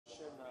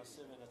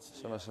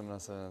Hashem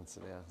na'aseh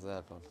v'natzliach. זה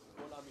הכל.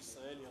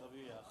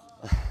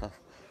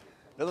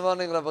 Good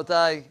morning,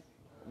 Rabbi.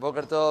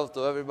 Boker Tov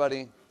to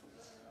everybody.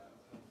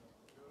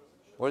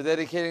 We're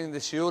dedicating the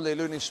shiur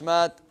Leilu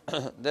Nishmat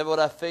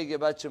Devorah Feige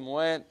Bat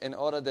Shemuel and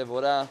Ora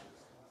Devorah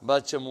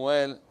Bat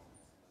Shemuel.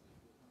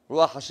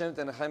 Ruach Hashem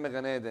Tenechem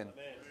Gan Eden.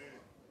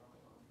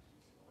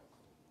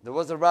 There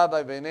was a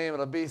rabbi by name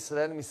Rabbi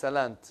Israel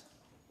Misalant.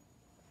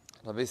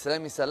 Rabbi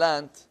Israel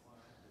Misalant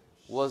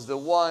was the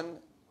one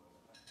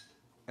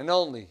and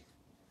only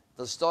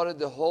that started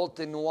the whole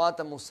Tenuat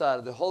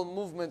Musar, the whole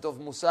movement of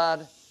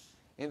Musar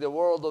in the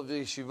world of the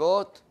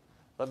yeshivot.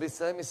 Rabbi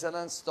Israel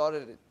Misalant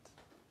started it.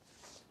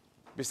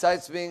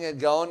 Besides being a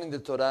gaon in the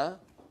Torah,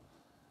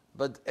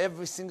 but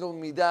every single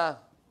midah,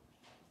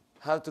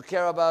 how to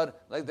care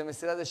about, like the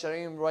Mesilat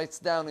Yesharim writes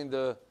down in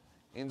the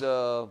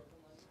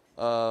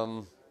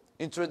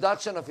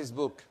introduction of his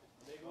book.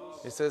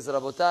 He says,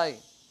 Rabotai,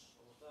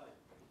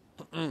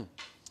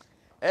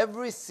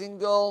 every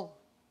single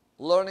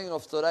learning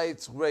of Torah,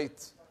 it's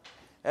great.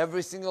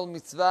 Every single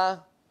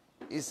mitzvah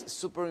is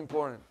super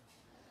important.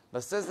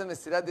 But says the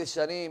Mesilat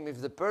Yesharim,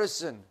 if the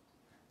person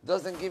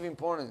doesn't give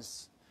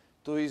importance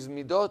to his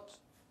midot,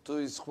 to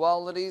his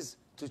qualities,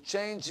 to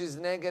change his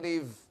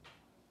negative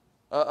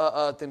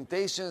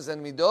temptations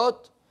and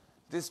midot,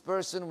 this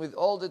person with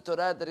all the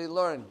Torah that he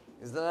learned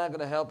is not going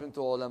to help him to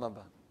Olam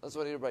Haba. That's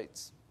what he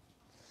writes.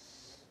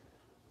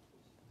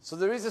 So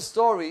there is a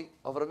story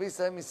of Rabbi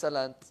Israel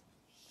Misalant,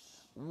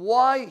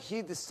 why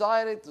he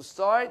decided to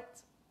start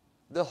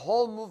the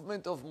whole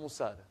movement of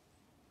Musar.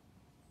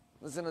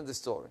 Listen to the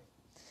story.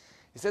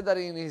 He said that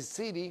in his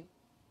city,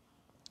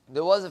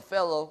 there was a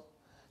fellow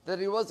that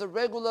he was a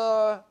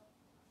regular,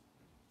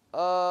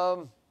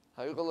 how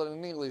you call it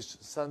in English?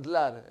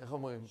 Sandlar.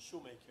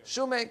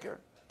 Shoemaker.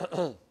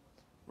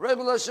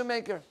 Regular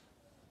shoemaker.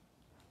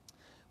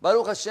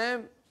 Baruch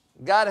Hashem,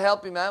 God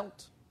help him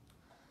out.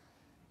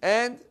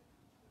 And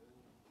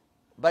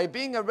by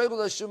being a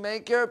regular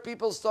shoemaker,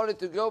 people started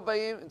to go by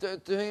him,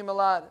 to him a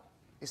lot.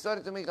 He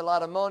started to make a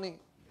lot of money.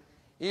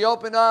 He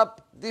opened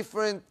up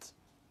different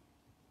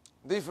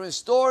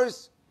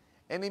stores,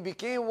 and he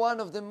became one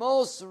of the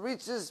most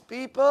richest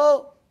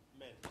people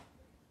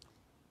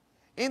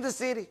in the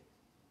city.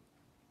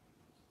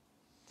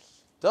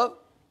 So,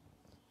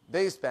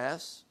 days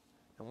pass,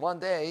 and one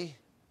day,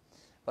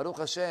 Baruch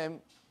Hashem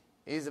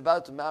is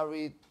about to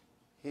marry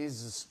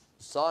his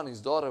son,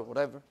 his daughter,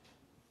 whatever.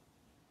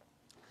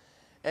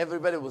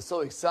 Everybody was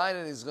so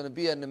excited. It's going to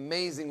be an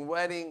amazing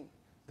wedding.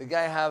 The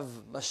guy have,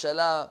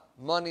 mashallah,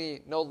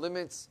 money, no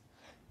limits.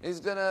 He's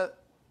going to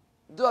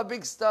do a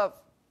big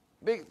stuff,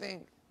 big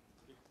thing.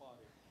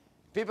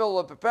 People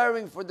were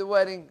preparing for the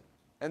wedding,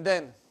 and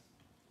then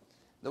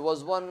there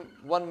was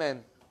one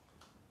man,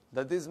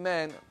 that this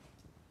man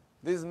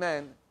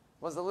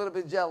was a little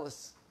bit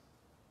jealous.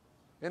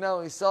 You know,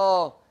 he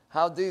saw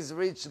how this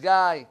rich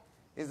guy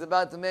is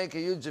about to make a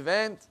huge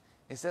event.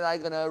 He said,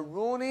 I'm going to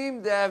ruin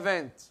him the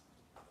event.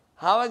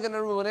 How am I going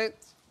to ruin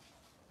it?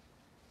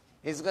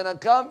 He's going to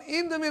come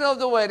in the middle of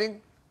the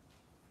wedding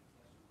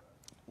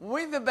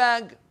with a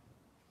bag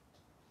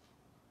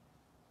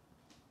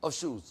of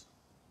shoes.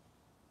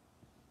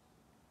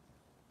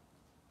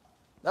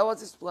 That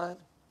was his plan.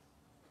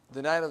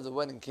 The night of the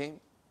wedding came,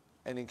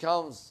 and he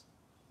comes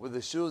with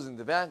the shoes in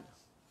the bag.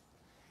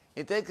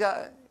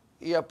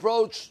 He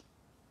approached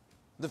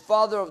the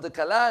father of the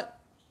Kala,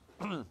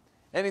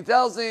 and he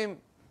tells him,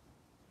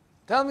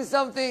 tell me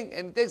something,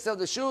 and he takes out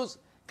the shoes.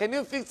 Can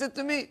you fix it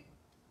to me?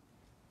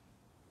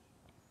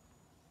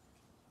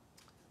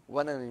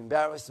 What an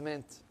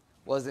embarrassment.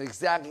 Was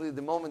exactly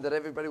the moment that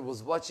everybody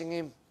was watching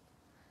him.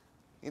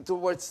 In 2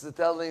 words to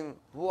tell him,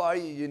 who are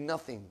you? You're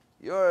nothing.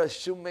 You're a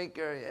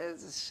shoemaker.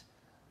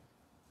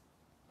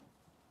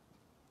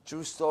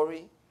 True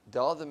story.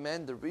 The other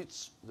man, the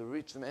rich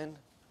man,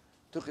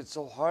 took it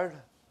so hard,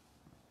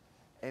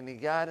 and he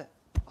got a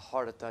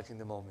heart attack in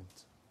the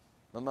moment.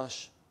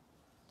 Mamash.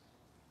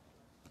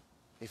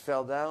 He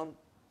fell down,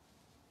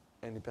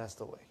 and he passed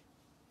away.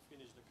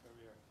 Finished the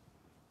career.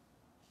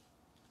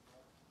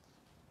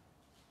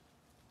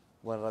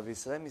 When Rabbi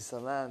Israel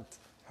Misalant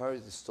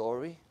heard the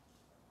story,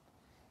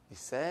 he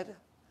said,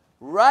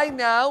 right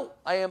now,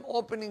 I am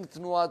opening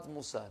Tenuat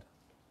Musar.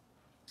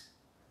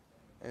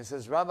 And he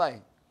says, Rabbi,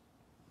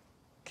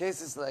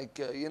 cases like,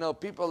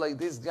 people like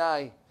this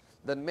guy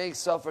that makes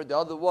suffer the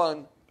other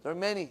one, there are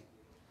many. He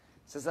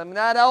says, I'm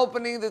not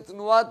opening the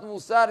Tenuat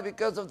Musar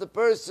because of the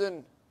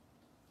person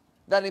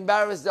that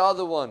embarrassed the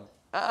other one.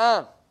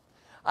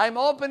 I'm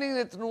opening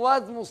the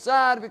Tenuat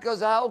Musar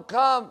because how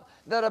come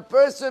that a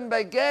person,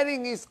 by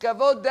getting his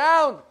kavod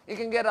down, he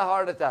can get a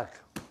heart attack?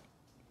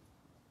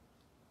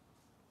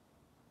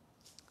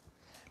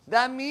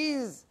 That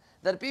means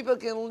that people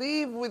can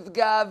live with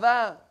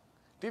gava.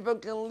 People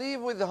can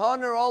live with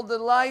honor all their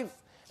life.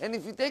 And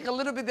if you take a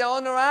little bit of the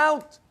honor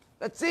out,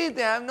 that's it,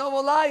 they have no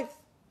more life.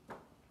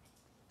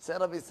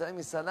 Said Rabbi Israel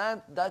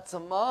Misalant, that's a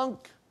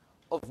monk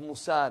of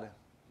Musar.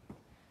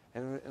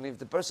 And if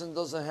the person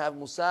doesn't have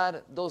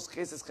Musar, those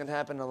cases can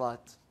happen a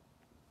lot.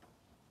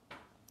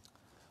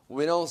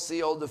 We don't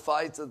see all the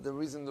fights that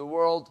there is in the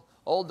world.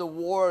 All the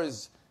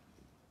wars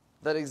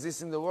that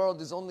exist in the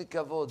world is only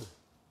kavod.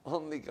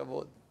 Only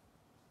kavod.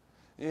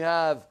 You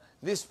have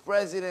this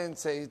president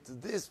say to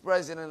this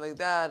president like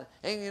that,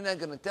 and you're not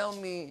going to tell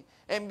me,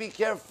 and be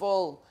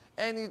careful,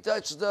 and you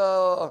touch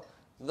the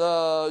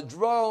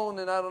drone,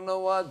 and I don't know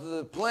what,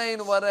 the plane,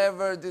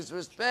 whatever,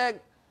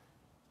 disrespect.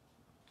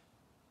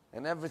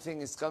 And everything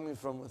is coming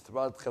from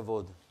throughout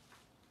kavod.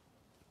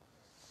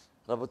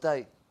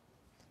 Rabotai,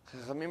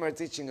 Chachamim are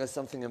teaching us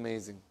something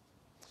amazing.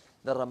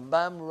 The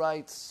Rambam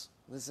writes,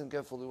 listen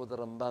carefully what the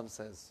Rambam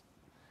says.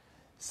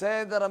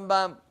 Say the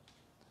Rambam,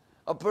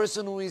 a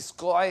person who is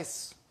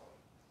ko'es,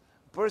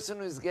 a person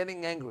who is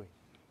getting angry.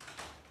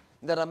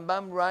 The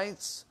Rambam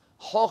writes,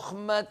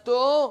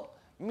 Chochmato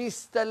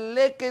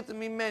mistaleket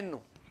mimenu.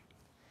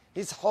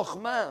 His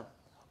chokhmah,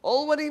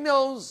 all what he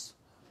knows,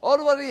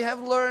 all what he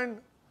have learned,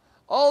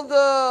 all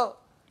the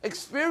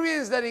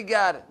experience that he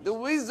got, the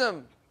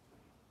wisdom,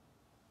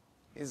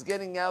 is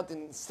getting out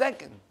in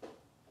second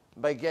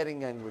by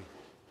getting angry.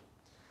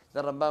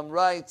 The Rambam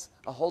writes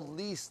a whole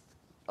list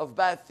of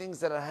bad things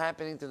that are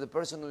happening to the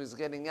person who is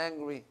getting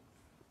angry.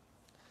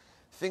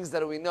 Things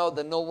that we know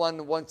that no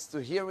one wants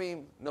to hear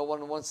him, no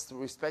one wants to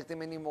respect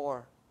him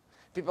anymore.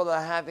 People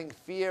are having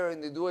fear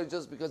and they do it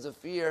just because of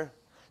fear.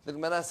 The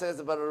Gemara says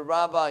about a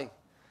rabbi,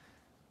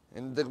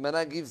 and the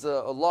Gemara gives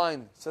a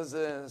line, says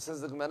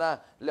the Gemara,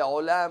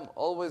 Le'olam,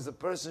 always a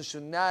person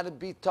should not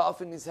be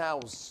tough in his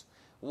house.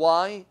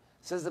 Why?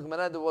 Says the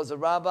Gemara, there was a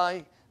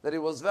rabbi that he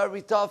was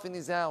very tough in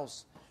his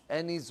house.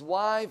 And his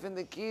wife and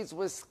the kids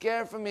were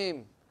scared from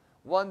him.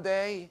 One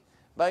day,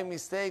 by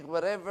mistake,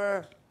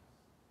 whatever,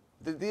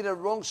 they did a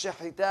wrong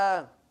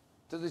shechita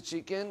to the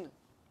chicken,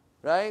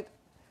 right?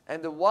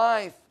 And the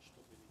wife,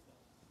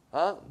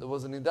 there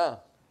was a nida.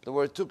 There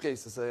were two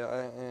cases,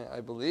 I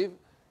believe.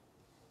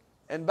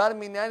 And Bar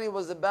Minani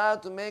was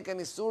about to make an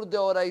isur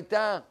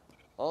deoraita,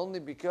 only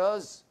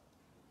because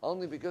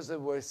they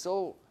were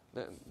so,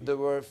 they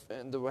were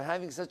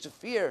having such a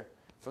fear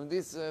from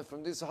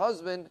this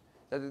husband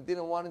that they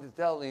didn't want to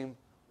tell him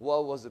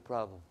what was the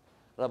problem.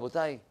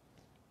 Rabotai,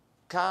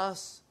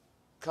 Kaas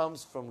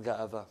comes from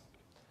Ga'ava.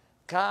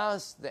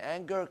 Kaas, the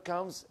anger,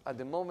 comes at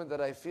the moment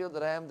that I feel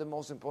that I am the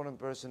most important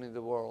person in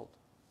the world.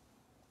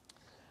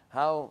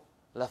 How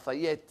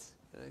Lafayette,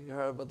 you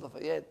heard about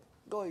Lafayette?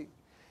 Goy.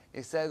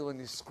 He said, when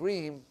you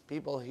scream,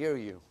 people hear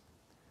you.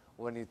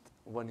 When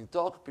you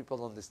talk,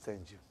 people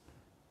understand you.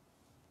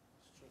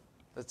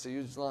 That's a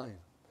huge line.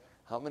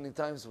 How many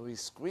times we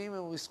scream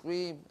and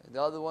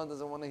the other one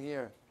doesn't want to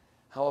hear.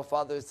 How a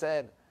father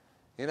said,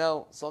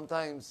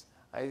 sometimes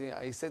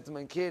I said to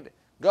my kid,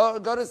 go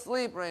to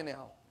sleep right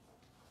now.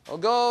 Or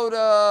go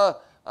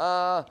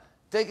to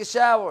take a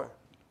shower.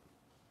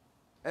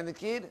 And the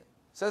kid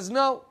says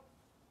no.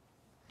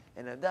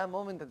 And at that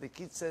moment that the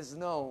kid says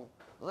no,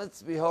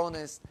 let's be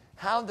honest,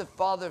 how the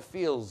father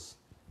feels.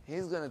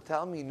 He's going to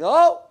tell me,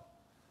 no,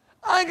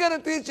 I'm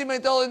going to teach him. I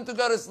told him to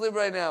go to sleep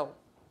right now.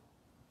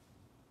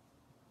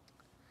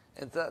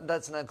 And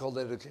that's not called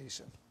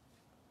education.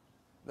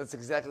 That's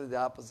exactly the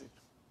opposite.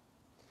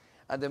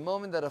 At the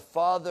moment that a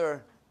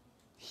father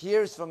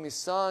hears from his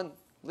son,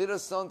 little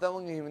son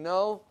telling him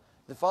no,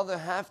 the father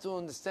has to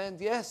understand,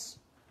 yes,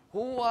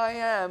 who I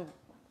am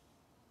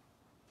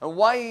and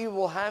why he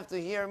will have to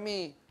hear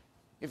me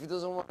if he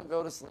doesn't want to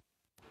go to sleep.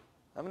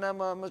 I'm not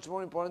much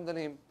more important than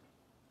him.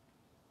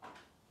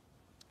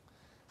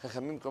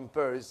 Chachamim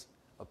compares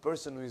a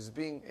person who is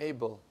being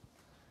able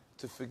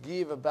to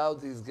forgive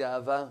about his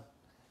ga'ava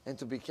and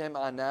to become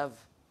anav.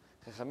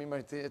 Chachamim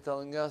are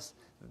telling us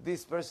that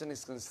this person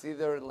is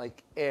considered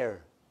like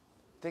air.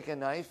 Take a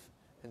knife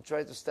and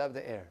try to stab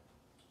the air.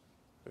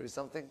 There is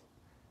something?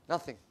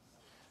 Nothing.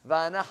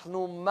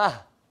 Va'anachnu ma.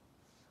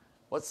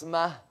 What's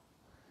ma?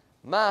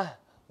 Ma,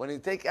 when you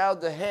take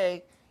out the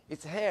hay,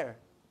 it's hair,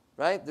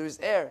 right? There is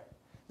air.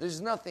 There's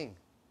nothing.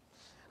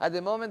 At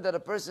the moment that a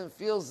person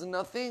feels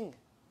nothing,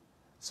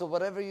 so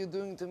whatever you're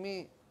doing to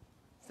me,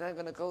 it's not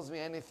going to cause me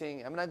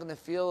anything. I'm not going to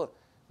feel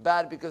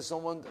bad because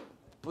someone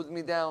put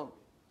me down.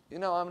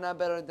 I'm not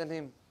better than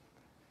him.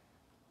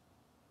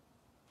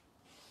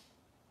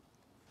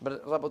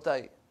 But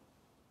Rabotai,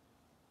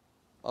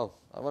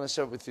 I want to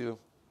share with you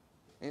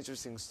an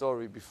interesting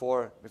story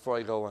before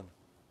I go on.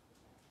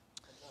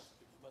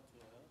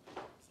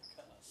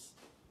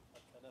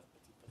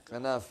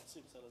 Kanaf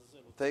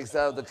takes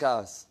out the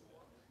kaas.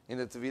 In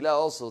the Tevilah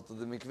also, to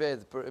the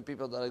mikveh, the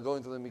people that are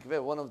going to the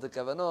mikveh, one of the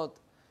kavanot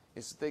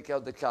is to take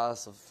out the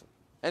kaas of...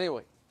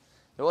 Anyway,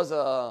 there was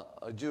a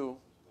Jew,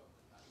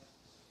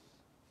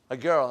 a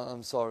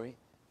girl,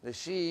 that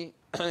she,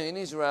 in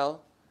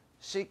Israel,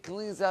 she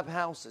cleans up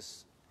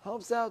houses.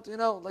 Helps out,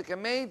 like a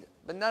maid,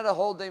 but not a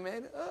whole day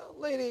maid.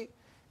 Lady,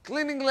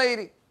 cleaning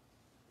lady,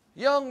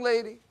 young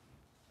lady.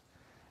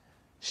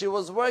 She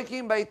was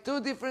working by 2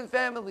 different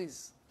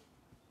families.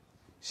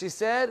 She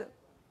said,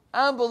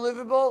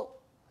 unbelievable.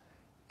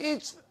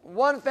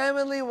 One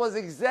family was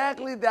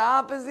exactly the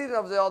opposite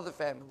of the other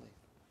family.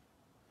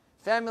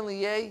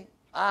 Family A,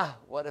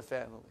 what a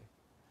family.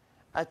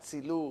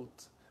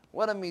 Atzilut,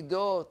 What a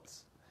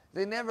midot.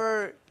 They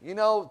never,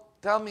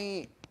 tell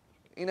me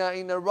in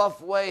a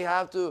rough way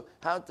how to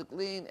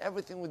clean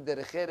everything with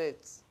derech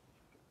eretz.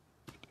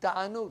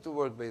 Ta'anu to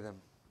work by them.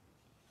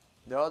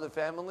 The other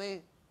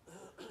family,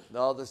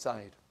 the other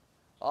side,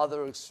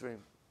 other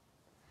extreme.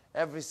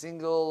 Every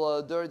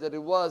single dirt that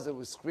it was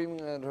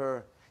screaming at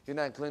her, you're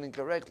not cleaning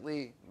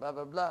correctly, blah,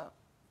 blah, blah.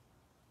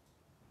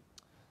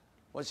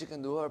 What she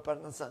can do, her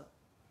parnasa.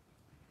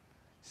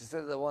 She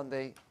said that one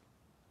day,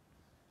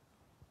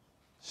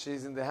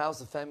 she's in the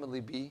house of family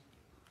B,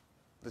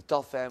 the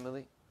tough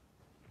family.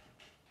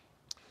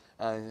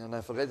 And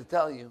I forgot to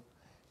tell you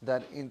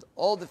that in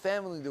all the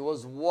family there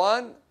was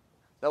one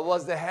that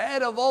was the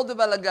head of all the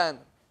balagan.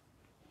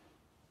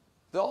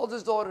 The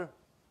oldest daughter.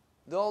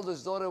 The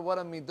oldest daughter, what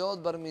a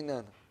midot bar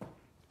minan.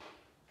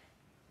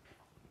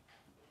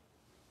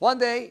 One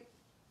day,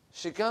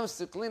 she comes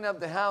to clean up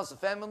the house of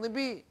family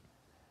B.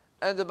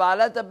 And the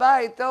Ba'alat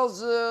Abai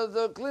tells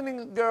the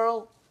cleaning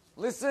girl,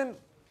 listen,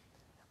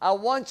 I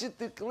want you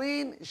to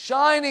clean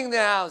shining the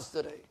house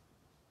today.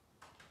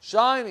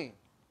 Shining.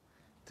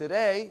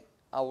 Today,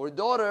 our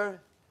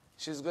daughter,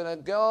 she's going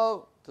to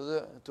go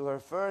to her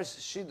first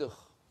shidduch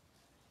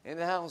in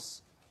the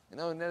house. In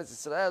Eretz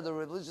Israel, the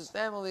religious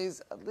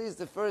families, at least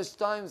the first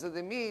times that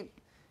they meet,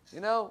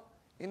 in a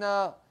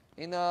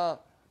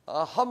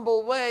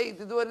humble way,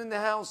 they do it in the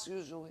house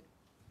usually.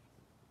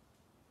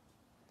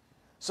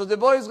 So the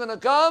boy is going to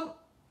come,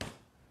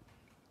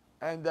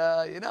 and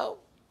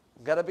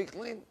gotta be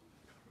clean.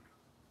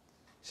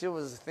 She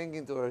was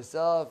thinking to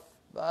herself,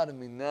 Bar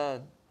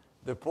minan,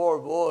 the poor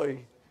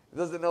boy, he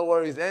doesn't know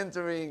where he's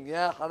entering.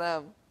 Yeah,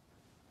 haram.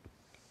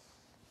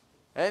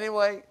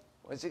 Anyway,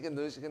 what she can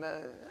do, she can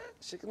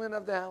clean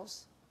up the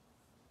house.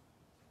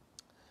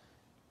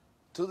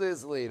 2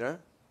 days later,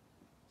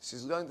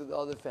 she's going to the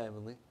other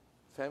family,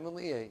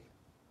 family A,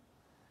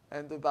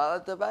 and the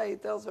Ba'alat Abai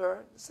tells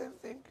her the same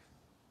thing.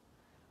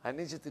 I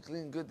need you to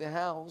clean good the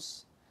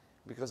house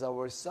because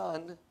our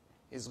son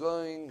is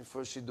going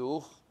for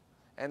shidduch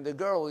and the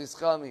girl is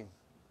coming.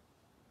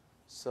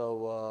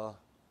 So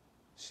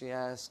she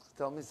asked,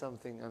 tell me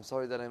something. I'm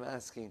sorry that I'm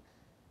asking.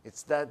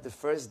 It's that the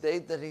first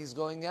date that he's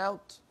going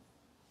out?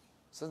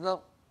 Says,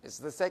 no, it's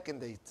the second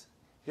date.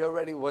 He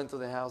already went to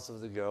the house of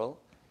the girl.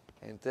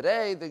 And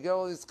today the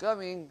girl is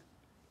coming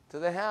to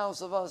the house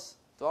of us,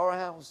 to our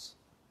house.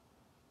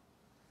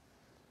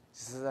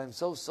 She says, I'm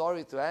so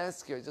sorry to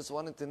ask you. I just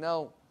wanted to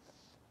know.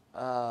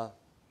 The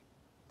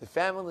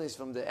family is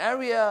from the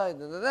area.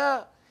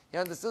 He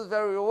understood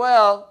very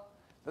well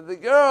that the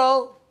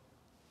girl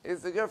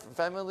is the girl from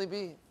family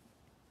B.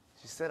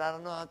 She said, I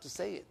don't know how to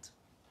say it.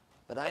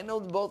 But I know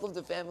both of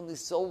the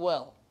families so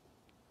well.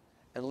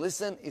 And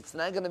listen, it's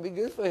not going to be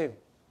good for him.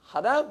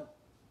 Haram.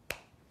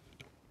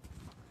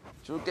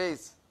 True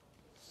case.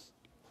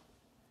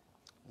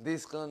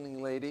 This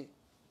cleaning lady,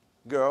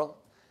 girl,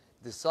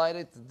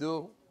 decided to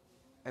do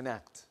an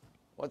act.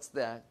 What's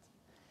the act?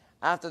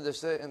 After the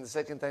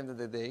second time that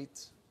they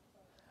date,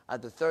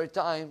 at the third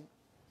time,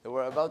 they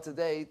were about to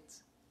date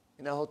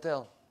in a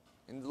hotel,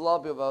 in the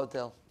lobby of a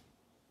hotel.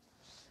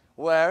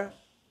 Where?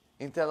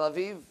 In Tel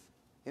Aviv,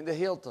 in the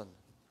Hilton.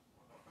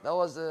 That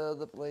was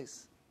the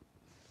place.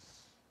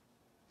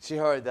 She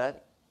heard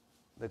that,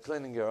 the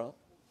cleaning girl.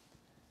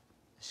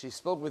 She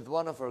spoke with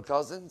one of her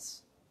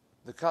cousins.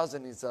 The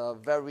cousin is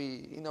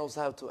he knows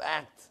how to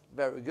act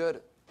very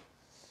good.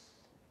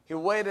 He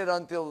waited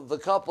until the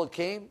couple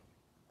came,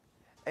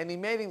 and he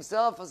made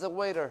himself as a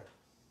waiter.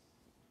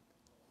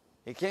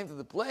 He came to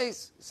the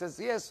place. He says,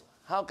 yes,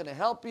 how can I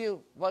help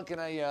you? What can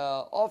I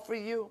offer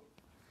you?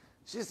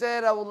 She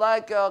said, I would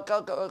like a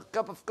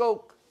cup of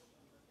Coke.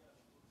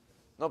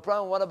 No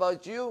problem. What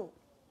about you?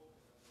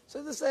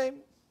 Said the same.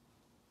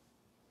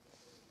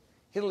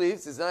 He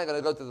leaves. He's not going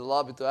to go to the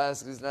lobby to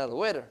ask. He's not a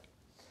waiter.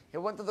 He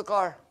went to the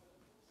car.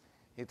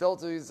 He told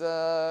to his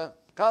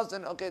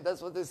cousin, okay,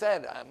 that's what they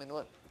said. I mean,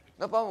 what?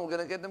 No problem. We're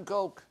going to get them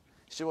Coke.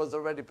 She was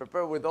already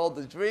prepared with all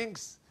the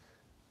drinks,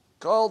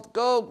 cold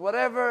Coke,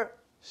 whatever.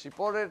 She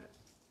poured it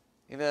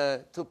in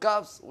 2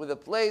 cups with a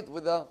plate,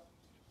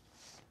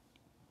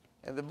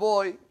 and the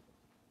boy,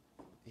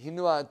 he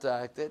knew how to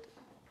act it.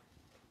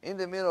 In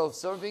the middle of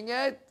serving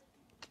it,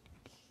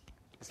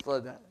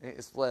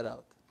 it split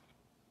out.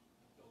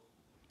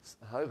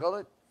 How do you call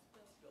it?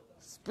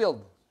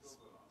 Spilled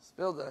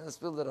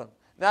it on.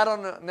 Not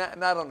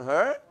on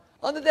her,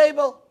 on the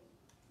table.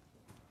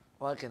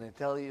 What can I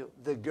tell you?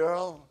 The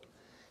girl,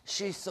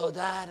 she saw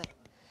that,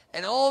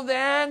 and all the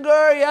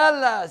anger,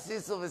 yalla,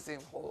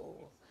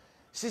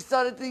 she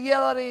started to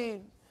yell at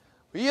him.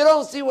 You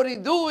don't see what he's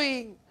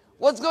doing.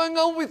 What's going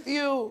on with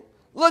you?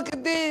 Look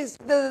at this,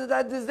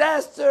 that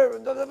disaster.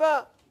 Blah, blah,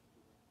 blah.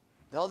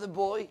 The other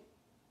boy,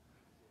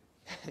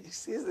 he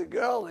sees the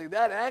girl like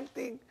that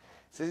acting.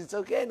 Says, it's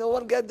okay, no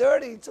one got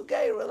dirty. It's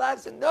okay,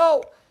 relax. And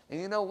no.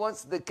 And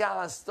once the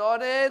car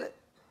started,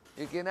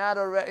 you cannot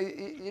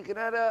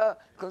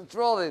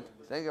control it.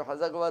 Thank you,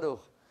 Hazak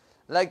Baruch.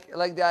 Like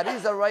the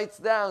Arizal writes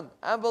down,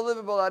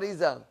 unbelievable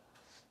Arizal.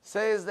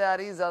 Says the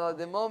Arizal, at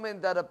the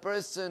moment that a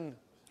person,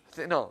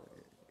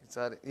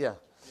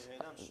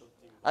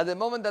 At the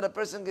moment that a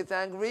person gets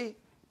angry,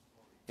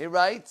 he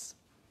writes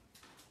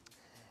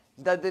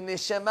that the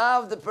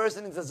neshama of the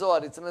person is a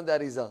zohar, it's not the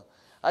Arizal.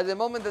 At the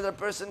moment that a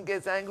person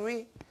gets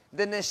angry,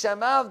 the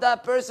neshama of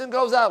that person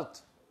goes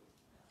out.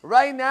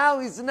 Right now,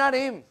 it's not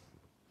him.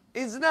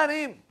 It's not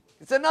him.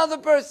 It's another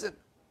person.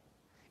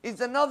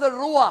 It's another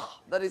ruach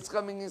that is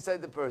coming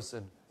inside the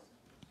person.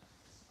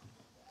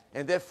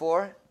 And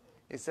therefore,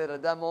 he said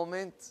at that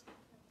moment,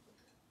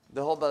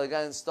 the whole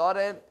balagan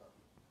started.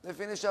 They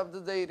finished up the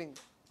dating.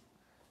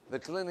 The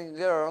cleaning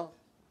girl,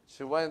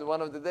 she went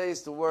one of the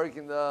days to work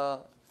in the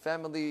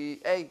family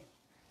A.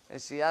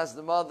 And she asked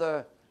the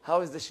mother,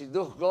 how is the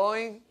shidduch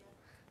going?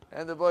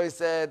 And the boy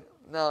said,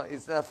 no,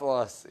 it's not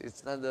for us.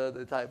 It's not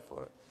the type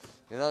for it.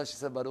 You know, she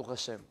said, Baruch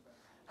Hashem.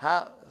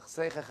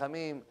 Say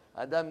Chachamim,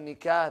 Adam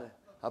Nikar,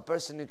 a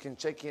person you can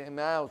check him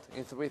out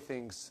in three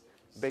things.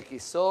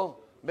 Bekiso,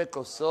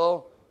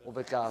 Bekoso, or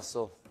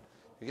Bekaso.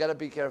 You got to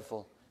be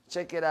careful.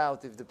 Check it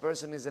out. If the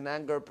person is an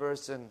anger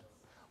person,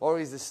 or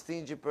he's a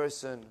stingy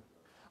person,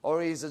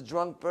 or he's a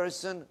drunk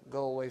person,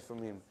 go away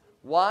from him.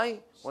 Why?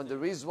 When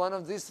there is one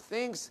of these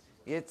things,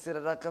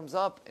 Yetzirah comes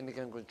up and he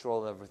can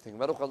control everything.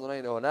 Baruch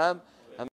Adonai Le'olam.